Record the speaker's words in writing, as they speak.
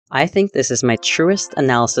I think this is my truest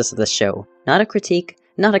analysis of the show, not a critique,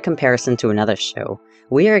 not a comparison to another show.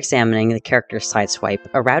 We are examining the character Sideswipe,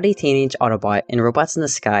 a rowdy teenage Autobot in Robots in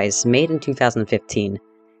Disguise made in 2015.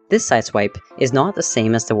 This Sideswipe is not the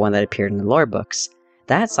same as the one that appeared in the lore books.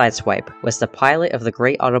 That Sideswipe was the pilot of the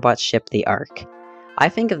great Autobot ship the Ark. I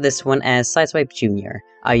think of this one as Sideswipe Jr.,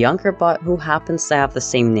 a younger bot who happens to have the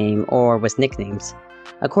same name or was nicknamed.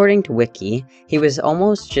 According to Wiki, he was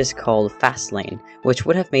almost just called Fastlane, which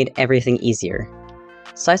would have made everything easier.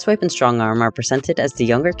 Sideswipe and Strongarm are presented as the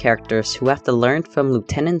younger characters who have to learn from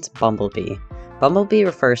Lieutenant Bumblebee. Bumblebee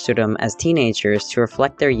refers to them as teenagers to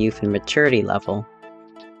reflect their youth and maturity level.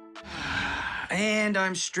 And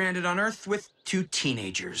I'm stranded on Earth with 2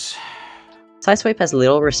 teenagers. Sideswipe has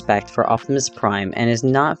little respect for Optimus Prime and is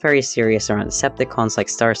not very serious around Decepticons like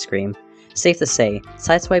Starscream. Safe to say,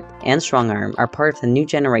 Sideswipe and Strongarm are part of the new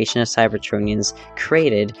generation of Cybertronians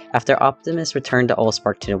created after Optimus returned the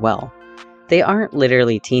Allspark to the well. They aren't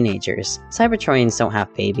literally teenagers. Cybertronians don't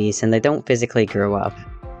have babies and they don't physically grow up.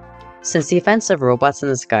 Since the events of Robots in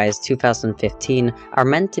Disguise 2015 are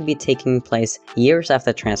meant to be taking place years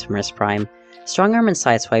after Transformers Prime, Strongarm and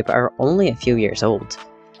Sideswipe are only a few years old.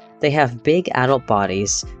 They have big adult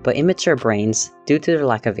bodies, but immature brains due to their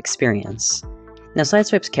lack of experience. Now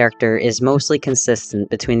Sideswipe's character is mostly consistent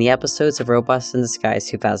between the episodes of Robots in Disguise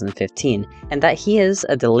 2015, and that he is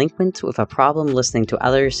a delinquent with a problem listening to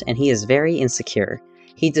others and he is very insecure.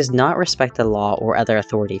 He does not respect the law or other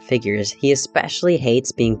authority figures. He especially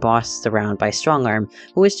hates being bossed around by Strongarm,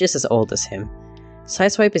 who is just as old as him.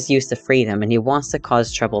 Sideswipe is used to freedom and he wants to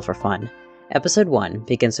cause trouble for fun. Episode 1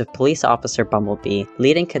 begins with Police Officer Bumblebee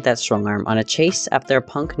leading Cadet Strongarm on a chase after a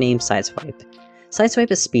punk named Sideswipe.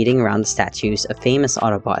 Sideswipe is speeding around the statues of famous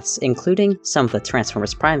Autobots, including some of the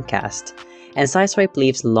Transformers Prime cast, and Sideswipe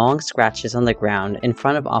leaves long scratches on the ground in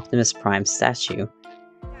front of Optimus Prime's statue.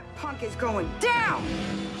 That punk is going down!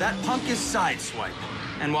 That punk is Sideswipe,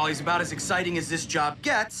 and while he's about as exciting as this job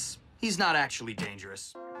gets, he's not actually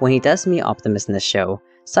dangerous. When he does meet Optimus in the show,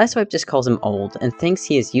 Sideswipe just calls him old and thinks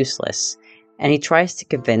he is useless, and he tries to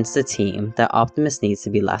convince the team that Optimus needs to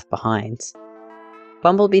be left behind.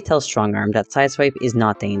 Bumblebee tells Strongarm that Sideswipe is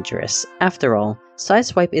not dangerous. After all,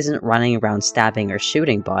 Sideswipe isn't running around stabbing or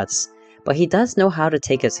shooting bots, but he does know how to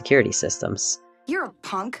take out security systems. You're a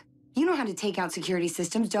punk. You know how to take out security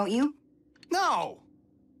systems, don't you? No!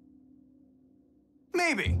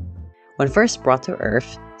 Maybe. When first brought to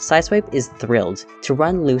Earth, Sideswipe is thrilled to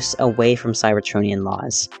run loose away from Cybertronian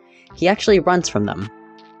laws. He actually runs from them.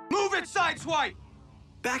 Move it, Sideswipe!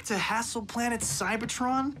 Back to Hassel Planet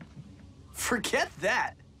Cybertron? Forget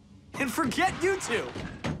that. And forget you two!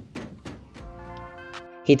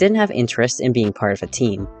 He didn't have interest in being part of a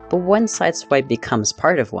team, but when Sideswipe becomes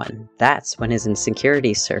part of one, that's when his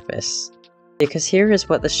insecurities surface. Because here is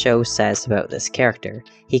what the show says about this character.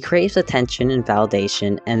 He craves attention and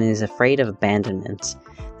validation and is afraid of abandonment.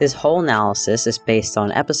 This whole analysis is based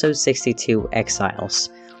on episode 62, Exiles.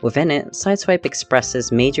 Within it, Sideswipe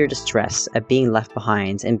expresses major distress at being left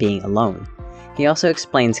behind and being alone. He also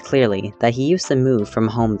explains clearly that he used to move from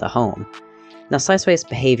home to home. Now Sideswipe's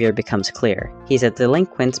behavior becomes clear. He's a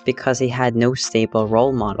delinquent because he had no stable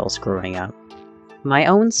role models growing up. My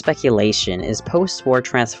own speculation is post-war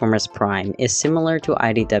Transformers Prime is similar to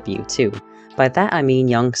IDW 2. By that I mean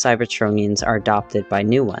young Cybertronians are adopted by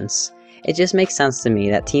new ones. It just makes sense to me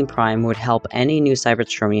that Team Prime would help any new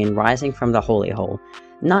Cybertronian rising from the holy hole,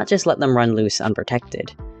 not just let them run loose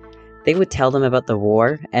unprotected. They would tell them about the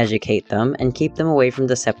war, educate them, and keep them away from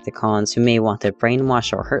Decepticons who may want to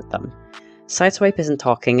brainwash or hurt them. Sideswipe isn't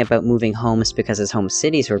talking about moving homes because his home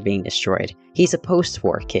cities were being destroyed. He's a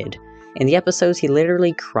post-war kid. In the episodes, he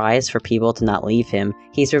literally cries for people to not leave him.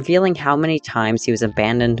 He's revealing how many times he was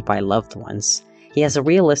abandoned by loved ones. He has a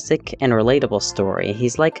realistic and relatable story.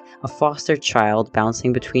 He's like a foster child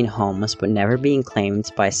bouncing between homes but never being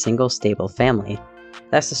claimed by a single stable family.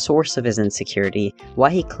 That's the source of his insecurity, why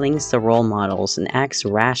he clings to role models and acts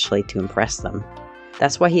rashly to impress them.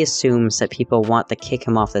 That's why he assumes that people want to kick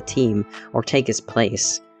him off the team or take his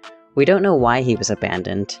place. We don't know why he was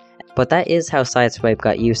abandoned, but that is how Sideswipe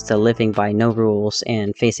got used to living by no rules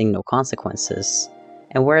and facing no consequences.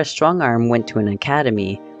 And whereas Strongarm went to an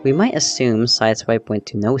academy, we might assume Sideswipe went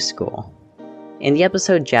to no school. In the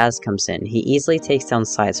episode Jazz comes in, he easily takes down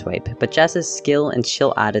Sideswipe, but Jazz's skill and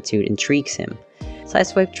chill attitude intrigues him.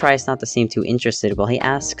 Sideswipe tries not to seem too interested while he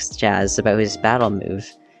asks Jazz about his battle move.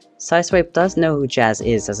 Sideswipe does know who Jazz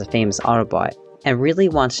is as a famous Autobot, and really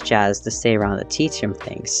wants Jazz to stay around to teach him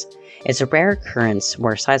things. It's a rare occurrence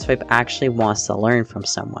where Sideswipe actually wants to learn from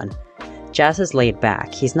someone. Jazz is laid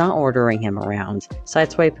back, he's not ordering him around.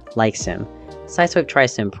 Sideswipe likes him. Sideswipe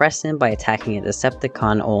tries to impress him by attacking a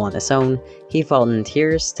Decepticon all on his own. He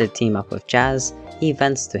volunteers to team up with Jazz. He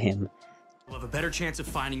vents to him. We'll have a better chance of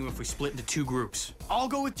finding you if we split into 2 groups. I'll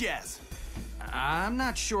go with Jazz. I'm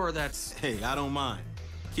not sure that's... Hey, I don't mind.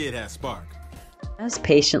 Kid has spark. Jazz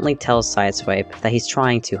patiently tells Sideswipe that he's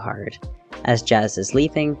trying too hard. As Jazz is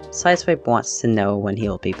leaving, Sideswipe wants to know when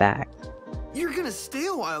he'll be back. You're gonna stay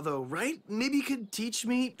a while though, right? Maybe you could teach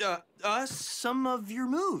me, us some of your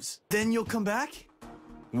moves. Then you'll come back?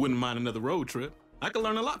 Wouldn't mind another road trip. I could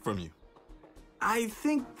learn a lot from you. I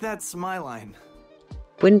think that's my line.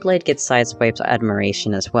 Windblade gets Sideswipe's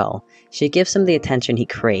admiration as well. She gives him the attention he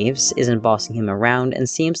craves, isn't bossing him around, and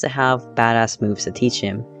seems to have badass moves to teach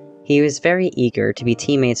him. He was very eager to be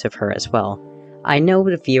teammates with her as well. I know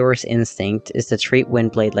the viewer's instinct is to treat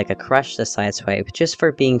Windblade like a crush to Sideswipe just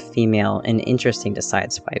for being female and interesting to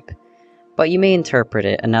Sideswipe. But you may interpret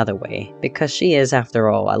it another way, because she is, after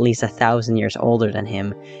all, at least 1,000 years older than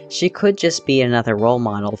him. She could just be another role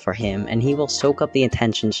model for him, and he will soak up the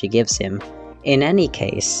attention she gives him. In any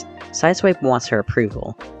case, Sideswipe wants her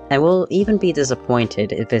approval, and will even be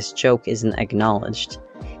disappointed if his joke isn't acknowledged.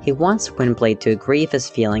 He wants Windblade to agree with his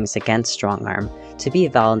feelings against Strongarm, to be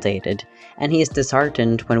validated, and he is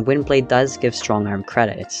disheartened when Windblade does give Strongarm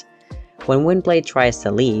credit. When Windblade tries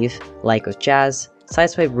to leave, like with Jazz,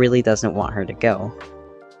 Sideswipe really doesn't want her to go.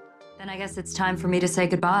 Then I guess it's time for me to say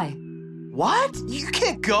goodbye. What? You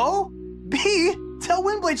can't go? B, tell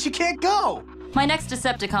Windblade she can't go. My next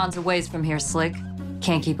Decepticon's a ways from here, Slick.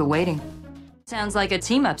 Can't keep it waiting. Sounds like a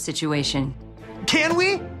team-up situation. Can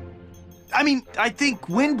we? I mean, I think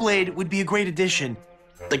Windblade would be a great addition.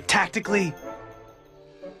 Like, tactically.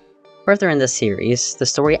 Further in the series, the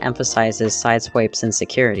story emphasizes Sideswipe's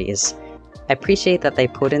insecurities. I appreciate that they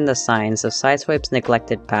put in the signs of Sideswipe's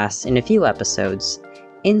neglected past in a few episodes,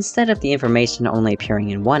 instead of the information only appearing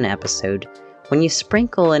in one episode. When you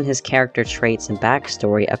sprinkle in his character traits and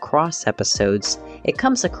backstory across episodes, it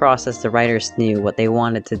comes across as the writers knew what they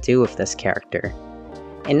wanted to do with this character.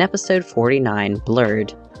 In episode 49,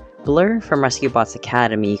 Blurred, Blur from Rescuebots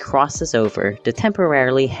Academy crosses over to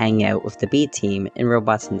temporarily hang out with the B-Team in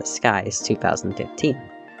Robots in Disguise 2015.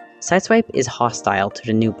 Sideswipe is hostile to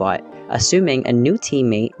the new bot, assuming a new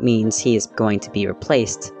teammate means he is going to be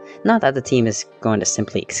replaced, not that the team is going to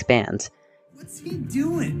simply expand. What's he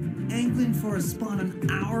doing? Angling for a spot on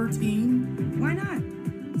our team? Why not?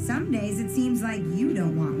 Some days it seems like you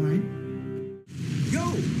don't want one. Yo,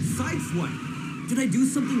 Sideswipe! Did I do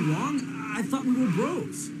something wrong? I thought we were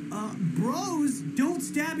bros. Bros don't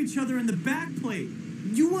stab each other in the back plate.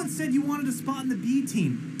 You once said you wanted a spot in the B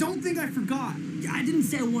team. Don't think I forgot. I didn't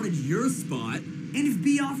say I wanted your spot. And if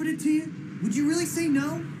B offered it to you, would you really say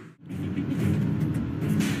no?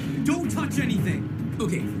 Don't touch anything.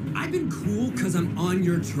 Okay, I've been cool because I'm on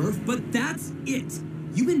your turf, but that's it.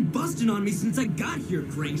 You've been busting on me since I got here,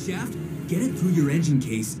 Crankshaft. Get it through your engine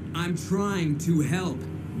case. I'm trying to help,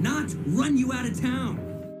 not run you out of town.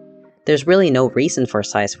 There's really no reason for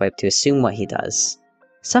Sideswipe to assume what he does.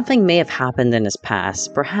 Something may have happened in his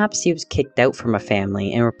past, perhaps he was kicked out from a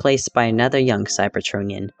family and replaced by another young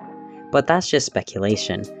Cybertronian. But that's just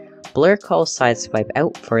speculation. Blur calls Sideswipe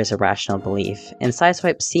out for his irrational belief, and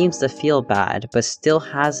Sideswipe seems to feel bad, but still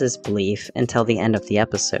has his belief until the end of the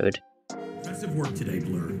episode. Impressive work today,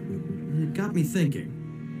 Blur. It got me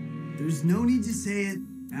thinking. There's no need to say it.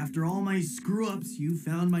 After all my screw-ups, you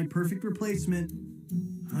found my perfect replacement.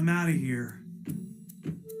 I'm out of here.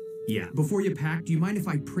 Yeah, before you pack, do you mind if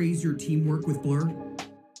I praise your teamwork with Blur?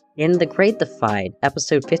 In The Great Defied,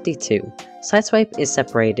 episode 52, Sideswipe is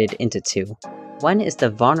separated into two. One is the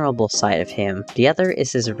vulnerable side of him, the other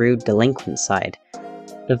is his rude delinquent side.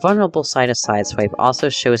 The vulnerable side of Sideswipe also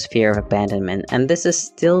shows fear of abandonment, and this is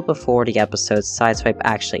still before the episode Sideswipe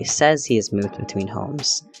actually says he has moved between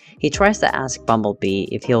homes. He tries to ask Bumblebee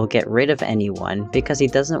if he'll get rid of anyone because he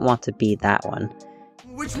doesn't want to be that one.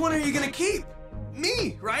 Which one are you gonna keep?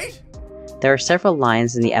 Me, right? There are several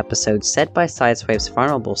lines in the episode said by Sideswipe's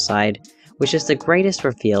vulnerable side, which is the greatest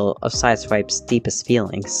reveal of Sideswipe's deepest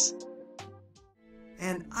feelings.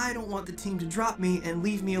 And I don't want the team to drop me and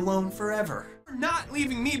leave me alone forever. You're not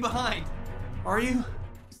leaving me behind, are you?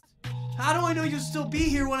 How do I know you'll still be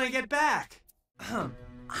here when I get back?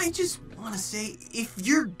 I just want to say, if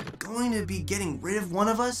you're going to be getting rid of one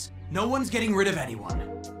of us, no one's getting rid of anyone.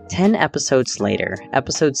 10 episodes later,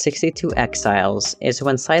 episode 62 Exiles is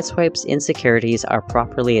when Sideswipe's insecurities are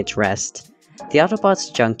properly addressed. The Autobot's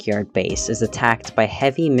junkyard base is attacked by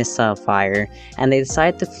heavy missile fire, and they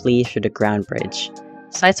decide to flee through the ground bridge.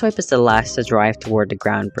 Sideswipe is the last to drive toward the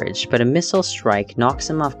ground bridge, but a missile strike knocks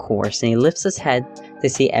him off course and he lifts his head to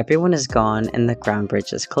see everyone is gone and the ground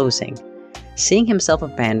bridge is closing. Seeing himself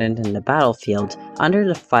abandoned in the battlefield, under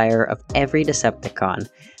the fire of every Decepticon,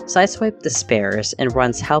 Sideswipe despairs and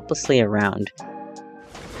runs helplessly around.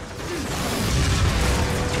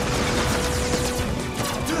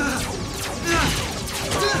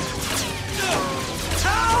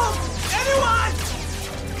 Help! Anyone!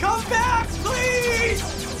 Come back, please!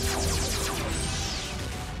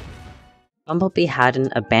 Bumblebee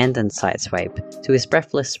hadn't abandoned Sideswipe, to his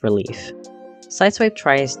breathless relief. Sideswipe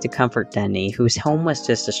tries to comfort Denny, whose home was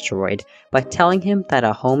just destroyed, by telling him that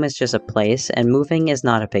a home is just a place and moving is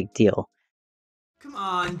not a big deal. Come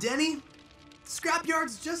on, Denny.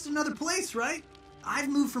 Scrapyard's just another place, right? I've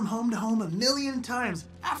moved from home to home a million times.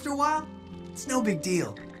 After a while, it's no big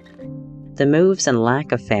deal. The moves and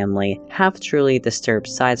lack of family have truly disturbed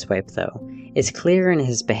Sideswipe though. It's clear in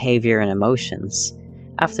his behavior and emotions.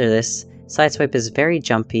 After this, Sideswipe is very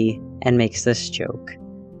jumpy and makes this joke.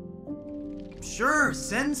 Sure,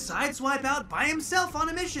 send Sideswipe out by himself on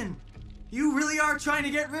a mission. You really are trying to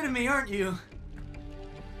get rid of me, aren't you?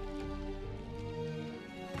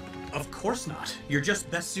 Of course not. You're just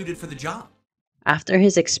best suited for the job. After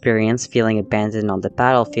his experience feeling abandoned on the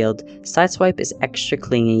battlefield, Sideswipe is extra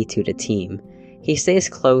clingy to the team. He stays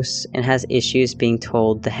close and has issues being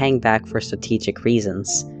told to hang back for strategic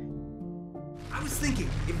reasons. I was thinking,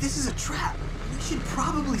 if this is a trap, we should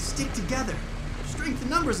probably stick together. Strength in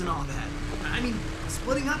numbers and all that. I mean,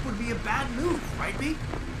 splitting up would be a bad move, right, B?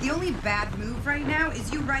 The only bad move right now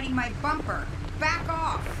is you riding my bumper. Back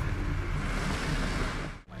off!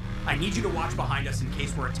 I need you to watch behind us in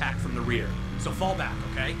case we're attacked from the rear. So fall back,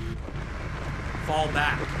 okay? Fall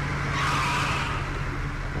back.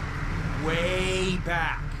 Way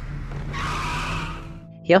back.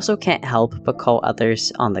 He also can't help but call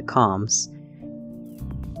others on the comms.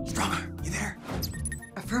 Stronger, you there?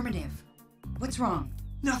 Affirmative. What's wrong?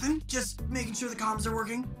 Nothing, just making sure the comms are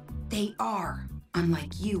working. They are,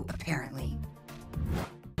 unlike you, apparently.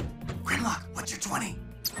 Grimlock, what's your 20?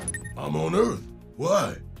 I'm on Earth.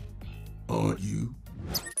 Why? Aren't you?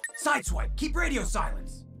 Sideswipe, keep radio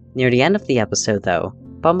silence. Near the end of the episode though,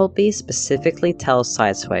 Bumblebee specifically tells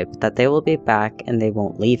Sideswipe that they will be back and they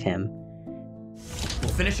won't leave him.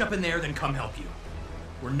 We'll finish up in there, then come help you.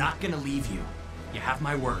 We're not gonna leave you. You have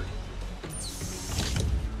my word.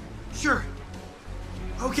 Sure.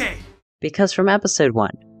 Okay. Because from episode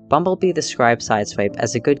 1, Bumblebee described Sideswipe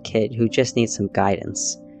as a good kid who just needs some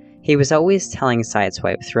guidance. He was always telling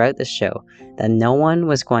Sideswipe throughout the show that no one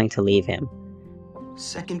was going to leave him.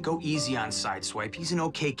 Second, go easy on Sideswipe. He's an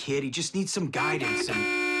okay kid. He just needs some guidance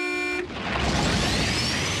and...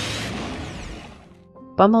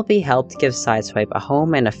 Bumblebee helped give Sideswipe a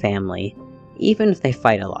home and a family, even if they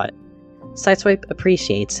fight a lot. Sideswipe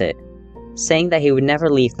appreciates it, saying that he would never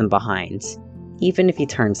leave them behind, even if he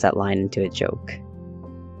turns that line into a joke.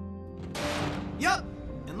 Yup,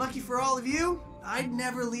 and lucky for all of you, I'd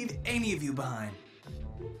never leave any of you behind.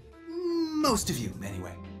 Most of you,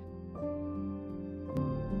 anyway.